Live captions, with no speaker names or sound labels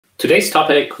Today's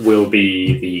topic will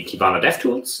be the Kibana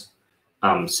DevTools.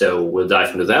 So we'll dive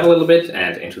into that a little bit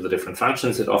and into the different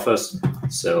functions it offers.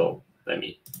 So let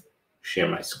me share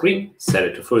my screen, set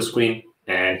it to full screen,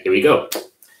 and here we go.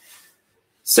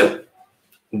 So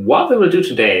what we will do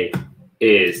today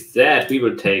is that we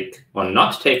will take or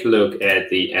not take a look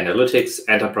at the analytics,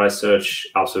 enterprise search,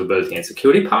 observability, and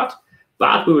security part,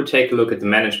 but we will take a look at the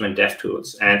management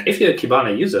DevTools. And if you're a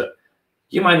Kibana user,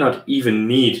 you might not even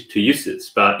need to use this,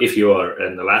 but if you are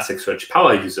an Elasticsearch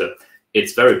Power user,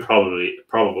 it's very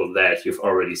probable that you've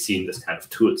already seen this kind of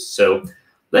tools. So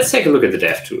let's take a look at the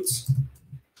DevTools.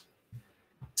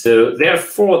 So there are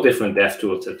 4 different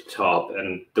DevTools at the top,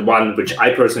 and the one which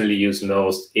I personally use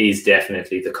most is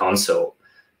definitely the console.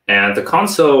 And the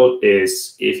console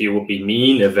is, if you would be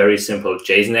mean, a very simple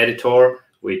JSON editor,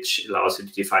 which allows you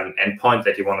to define an endpoint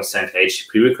that you want to send an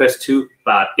HTTP request to,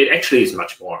 but it actually is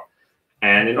much more.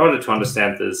 And in order to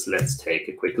understand this, let's take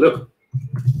a quick look.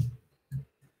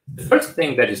 The first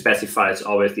thing that you specify is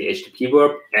always the HTTP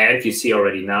verb, and you see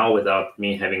already now, without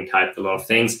me having typed a lot of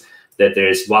things, that there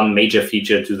is one major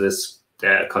feature to this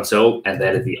console, and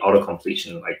that is the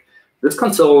auto-completion. Like, this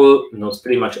console knows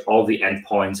pretty much all the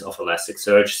endpoints of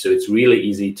Elasticsearch, so it's really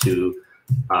easy to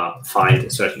find a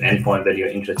certain endpoint that you're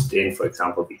interested in, for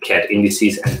example, the cat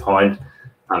indices endpoint.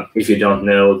 If you don't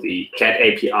know, the cat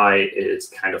API is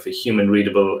kind of a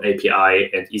human-readable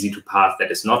API and easy to path that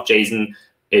is not JSON.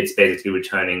 It's basically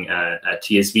returning a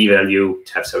TSV value,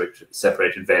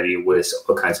 tab-separated value with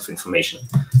all kinds of information,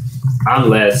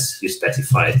 unless you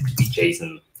specify it to be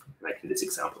JSON, like in this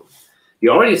example.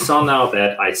 You already saw now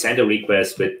that I sent a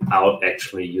request without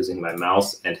actually using my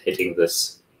mouse and hitting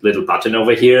this little button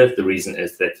over here. The reason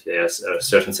is that there's a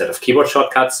certain set of keyboard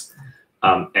shortcuts.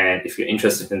 And if you're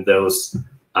interested in those,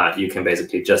 you can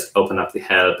basically just open up the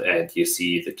help and you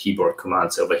see the keyboard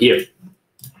commands over here.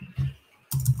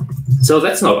 So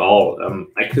that's not all.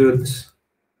 I could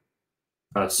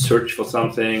search for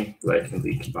something like in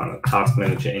the Kibana Task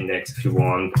Manager index if you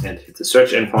want and hit the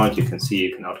search endpoint. You can see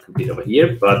you can autocomplete over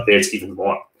here, but there's even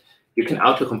more. You can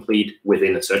autocomplete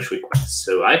within a search request.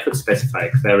 So I could specify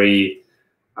a query,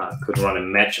 could run a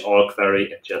match all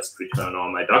query and just return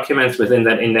all my documents within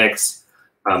that index.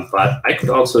 But I could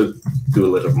also do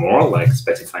a little more, like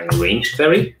specifying a range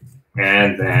query.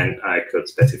 And then I could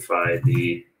specify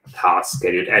the task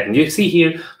scheduled at. And you see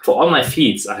here, for all my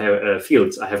fields, I have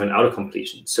an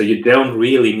autocompletion. So you don't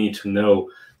really need to know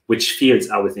which fields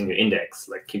are within your index.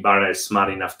 Like, Kibana is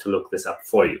smart enough to look this up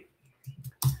for you.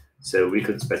 So we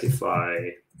could specify,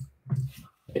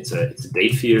 it's a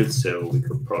date field. So we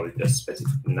could probably just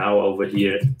specify now over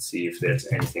here, see if there's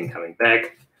anything coming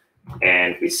back.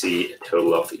 And we see a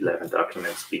total of 11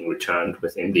 documents being returned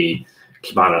within the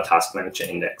Kibana Task Manager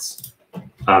index.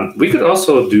 We could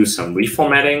also do some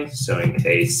reformatting. So in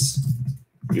case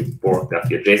you borked up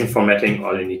your JSON formatting,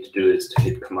 all you need to do is to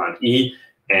hit Command E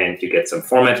and you get some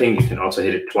formatting. You can also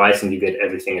hit it twice and you get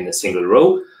everything in a single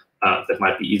row. That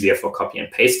might be easier for copy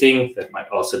and pasting. That might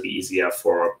also be easier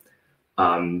for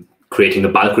creating a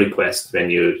bulk request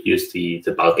when you use the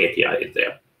bulk API in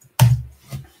there.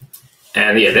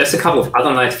 And yeah, there's a couple of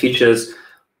other nice features,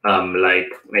 like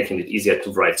making it easier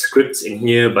to write scripts in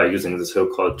here by using the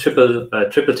so-called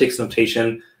triple ticks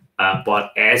notation.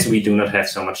 But as we do not have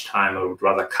so much time, I would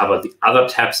rather cover the other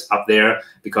tabs up there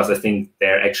because I think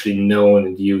they're actually known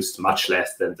and used much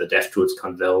less than the DevTools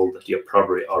console that you're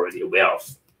probably already aware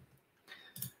of.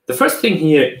 The first thing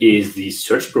here is the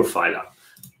search profiler.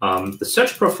 The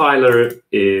search profiler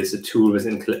is a tool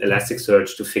within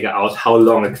Elasticsearch to figure out how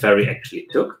long a query actually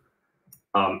took.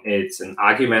 It's an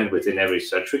argument within every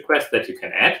search request that you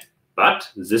can add, but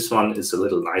this one is a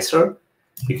little nicer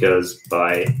because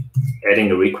by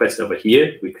adding a request over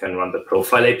here, we can run the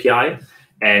profile API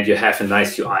and you have a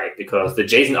nice UI because the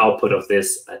JSON output of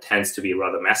this tends to be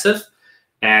rather massive.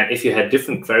 And if you had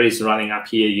different queries running up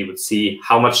here, you would see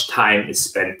how much time is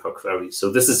spent per query. So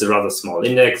this is a rather small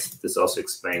index. This also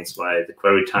explains why the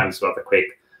query time is rather quick.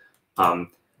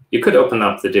 You could open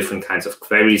up the different kinds of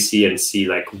queries here and see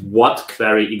like what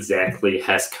query exactly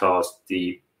has caused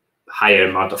the higher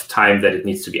amount of time that it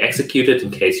needs to be executed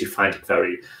in case you find a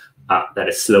query that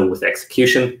is slow with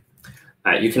execution.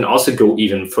 You can also go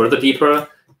even further deeper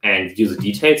and use the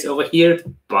details over here,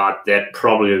 but that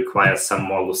probably requires some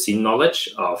more Lucene knowledge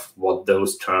of what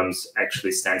those terms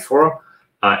actually stand for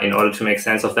in order to make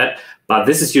sense of that. But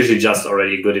this is usually just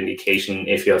already a good indication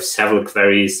if you have several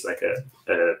queries, like a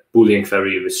Boolean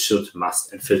query with should,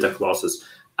 must, and filter clauses,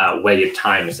 where your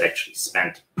time is actually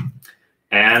spent.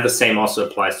 And the same also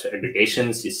applies to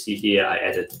aggregations. You see here I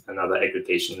added another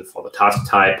aggregation for the task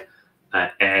type.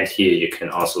 And here you can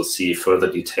also see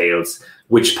further details,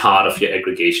 which part of your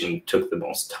aggregation took the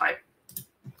most time.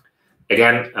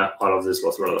 Again, all of this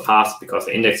was rather fast because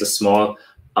the index is small.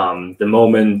 The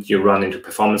moment you run into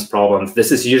performance problems,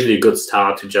 this is usually a good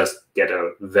start to just get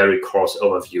a very coarse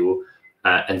overview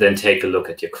and then take a look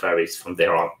at your queries from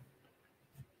there on.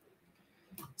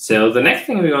 So the next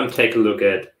thing we want to take a look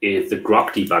at is the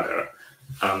Grok Debugger.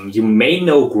 You may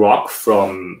know Grok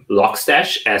from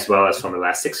Logstash as well as from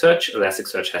Elasticsearch.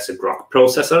 Elasticsearch has a Grok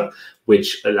processor,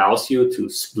 which allows you to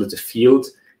split a field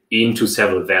into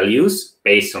several values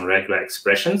based on regular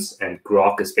expressions. And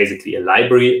Grok is basically a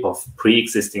library of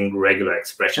pre-existing regular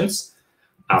expressions.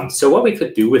 So what we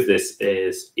could do with this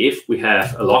is, if we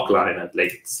have a log line, and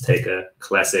let's take a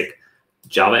classic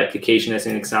Java application as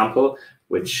an example,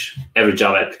 which every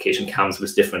Java application comes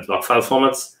with different log file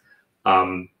formats,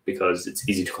 because it's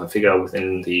easy to configure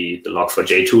within the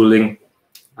log4j tooling.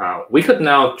 We could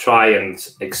now try and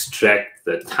extract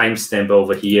the timestamp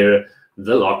over here,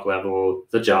 the log level,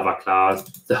 the Java class,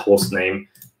 the host name,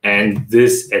 and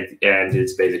this at the end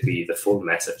is basically the full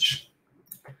message.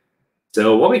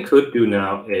 So what we could do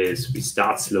now is we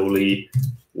start slowly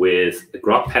with a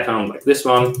Grok pattern like this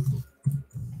one,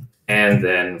 and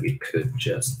then we could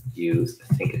just use,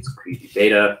 I think it's greedy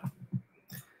data,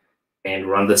 and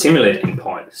run the simulate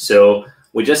endpoint. So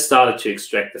we just started to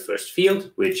extract the first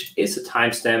field, which is a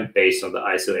timestamp based on the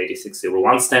ISO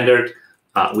 8601 standard,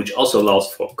 which also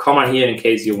allows for comma here in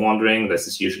case you're wondering. This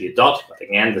is usually a dot, but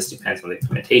again, this depends on the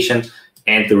implementation,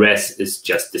 and the rest is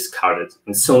just discarded.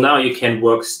 And so now you can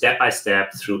work step by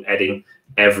step through adding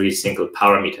every single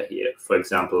parameter here. For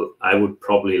example, I would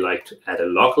probably like to add a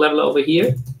log level over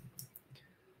here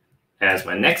as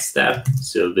my next step.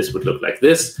 So this would look like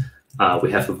this.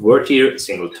 We have a word here, a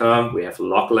single term, we have a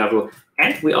log level,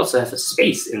 and we also have a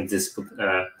space in this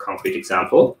concrete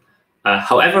example.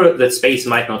 However, that space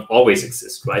might not always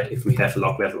exist, right? If we have a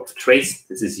log level of trace,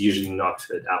 this is usually not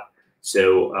filled up.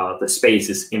 So the space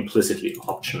is implicitly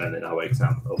optional in our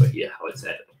example over here, how it's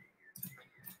added.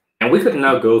 And we could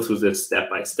now go through this step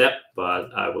by step,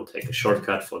 but I will take a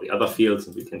shortcut for the other fields,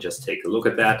 and we can just take a look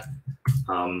at that.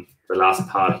 The last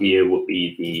part here would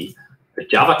be the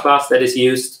Java class that is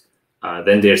used.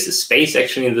 Then there's a space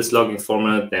actually in this logging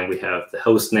format. Then we have the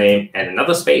host name and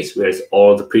another space, whereas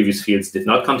all the previous fields did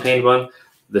not contain one.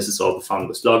 This is all the fun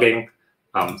with logging.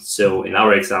 So in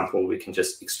our example, we can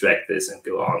just extract this and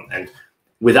go on. And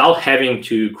without having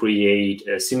to create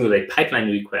a simulate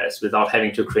pipeline request, without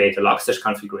having to create a Logstash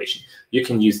configuration, you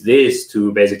can use this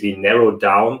to basically narrow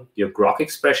down your Grok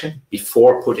expression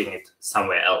before putting it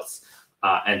somewhere else.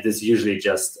 And this usually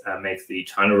just makes the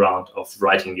turnaround of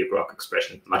writing your Grok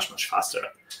expression much, much faster.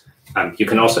 You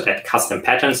can also add custom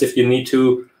patterns if you need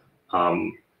to.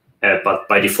 But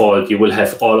by default, you will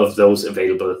have all of those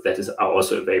available that are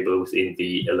also available within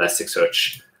the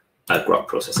Elasticsearch Grok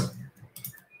processor.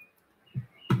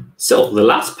 So the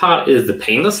last part is the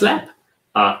Painless Lab.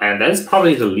 And that's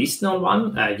probably the least known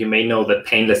one. You may know that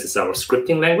Painless is our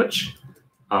scripting language.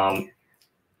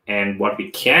 And what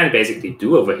we can basically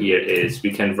do over here is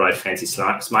we can write fancy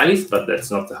smileys, but that's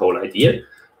not the whole idea.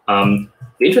 The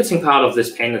interesting part of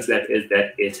this Painless Lab is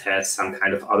that it has some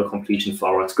kind of auto-completion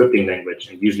for our scripting language,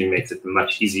 and usually makes it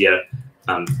much easier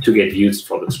to get used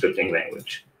for the scripting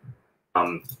language.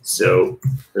 So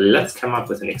let's come up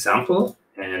with an example,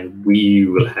 and we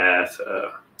will have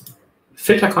a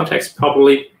filter context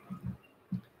probably,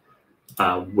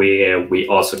 where we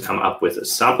also come up with a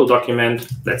sample document.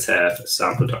 Let's have a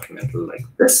sample document like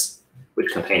this,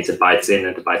 which contains a bytes in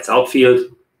and a bytes out field.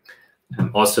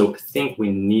 Also, I think we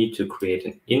need to create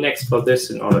an index for this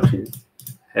in order to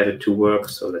have it to work.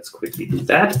 So let's quickly do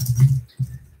that.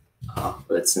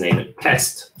 Let's name it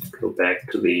test. Go back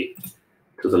to the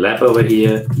lab over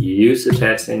here, use the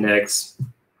test index,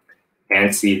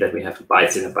 and see that we have a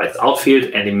bytes in and bytes out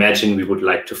field. And imagine we would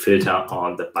like to filter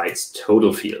on the bytes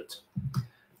total field.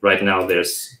 Right now,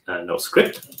 there's no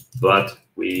script, but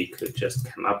we could just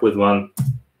come up with one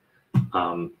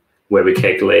where we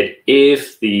calculate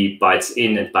if the bytes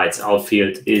in and bytes out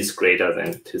field is greater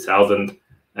than 2,000,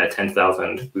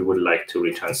 10,000, we would like to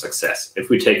return success. If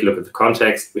we take a look at the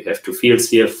context, we have two fields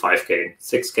here, 5K and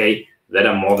 6K, that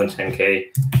are more than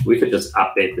 10K. We could just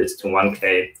update this to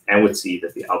 1K and would see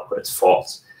that the output is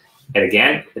false. And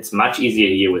again, it's much easier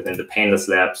here within the Painless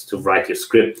Labs to write your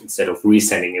script instead of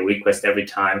resending a request every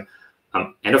time.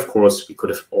 And of course, we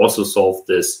could have also solved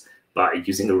this by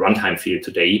using the runtime field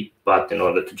today. But in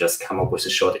order to just come up with a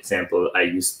short example, I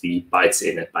used the bytes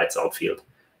in and bytes out field.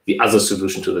 The other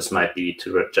solution to this might be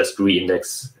to just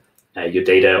re-index your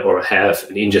data or have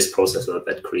an ingest processor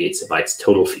that creates a bytes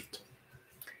total field.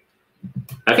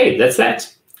 Okay, that's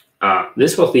that.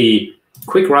 This was the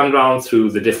quick rundown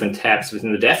through the different tabs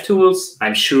within the DevTools.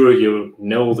 I'm sure you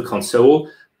know the console,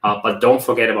 but don't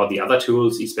forget about the other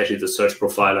tools, especially the search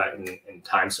profiler in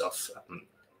times of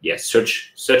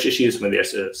search issues when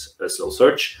there's a slow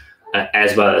search,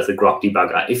 as well as the Grok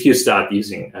Debugger if you start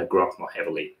using Grok more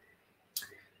heavily.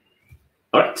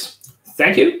 All right,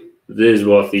 thank you. This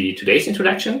was today's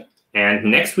introduction. And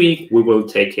next week, we will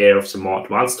take care of some more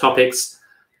advanced topics.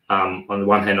 On the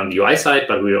one hand, on the UI side,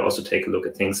 but we will also take a look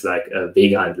at things like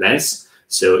Vega and Lens.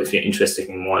 So if you're interested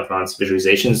in more advanced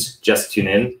visualizations, just tune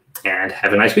in and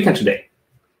have a nice weekend today.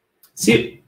 See you.